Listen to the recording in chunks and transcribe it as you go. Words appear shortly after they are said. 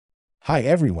Hi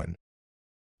everyone.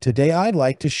 Today I'd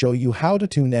like to show you how to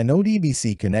tune an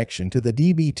ODBC connection to the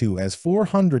DB2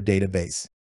 AS400 database.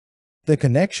 The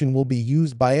connection will be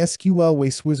used by SQL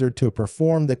Wizard to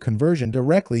perform the conversion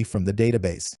directly from the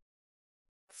database.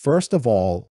 First of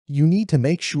all, you need to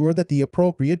make sure that the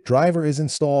appropriate driver is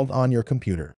installed on your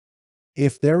computer.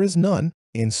 If there is none,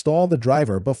 install the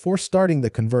driver before starting the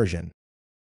conversion.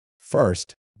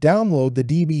 First, download the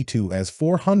DB2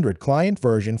 AS400 client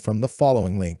version from the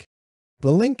following link.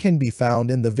 The link can be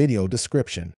found in the video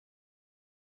description.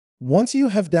 Once you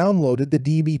have downloaded the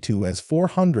DB2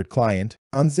 AS400 client,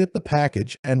 unzip the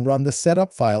package and run the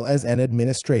setup file as an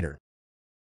administrator.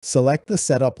 Select the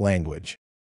setup language.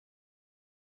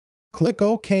 Click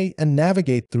OK and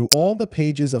navigate through all the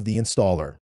pages of the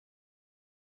installer.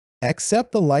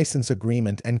 Accept the license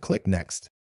agreement and click Next.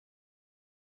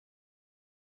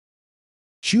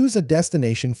 Choose a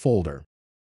destination folder.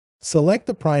 Select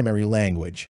the primary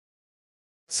language.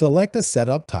 Select a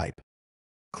setup type.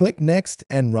 Click Next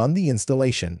and run the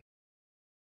installation.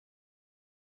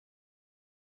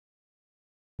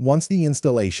 Once the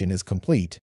installation is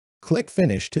complete, click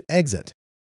Finish to exit.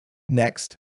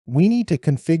 Next, we need to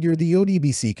configure the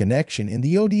ODBC connection in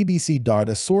the ODBC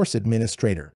Data Source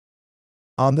Administrator.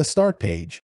 On the Start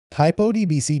page, type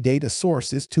ODBC Data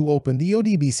Sources to open the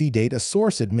ODBC Data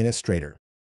Source Administrator.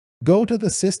 Go to the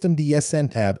System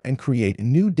DSN tab and create a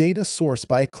new data source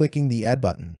by clicking the Add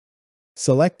button.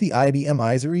 Select the IBM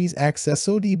iSeries Access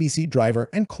ODBC driver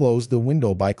and close the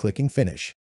window by clicking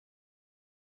Finish.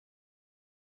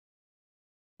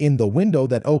 In the window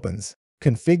that opens,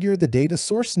 configure the data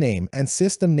source name and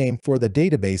system name for the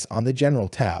database on the General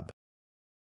tab.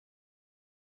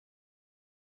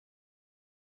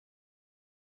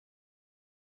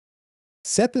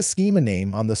 Set the schema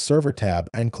name on the Server tab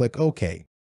and click OK.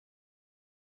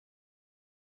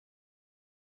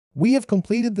 We have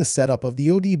completed the setup of the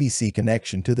ODBC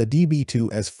connection to the DB2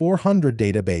 AS400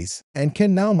 database and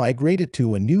can now migrate it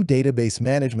to a new database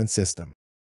management system.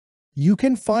 You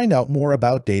can find out more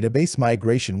about database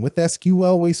migration with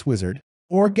SQL Wizard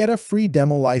or get a free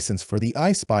demo license for the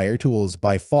iSeries tools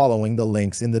by following the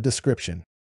links in the description.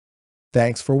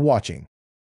 Thanks for watching.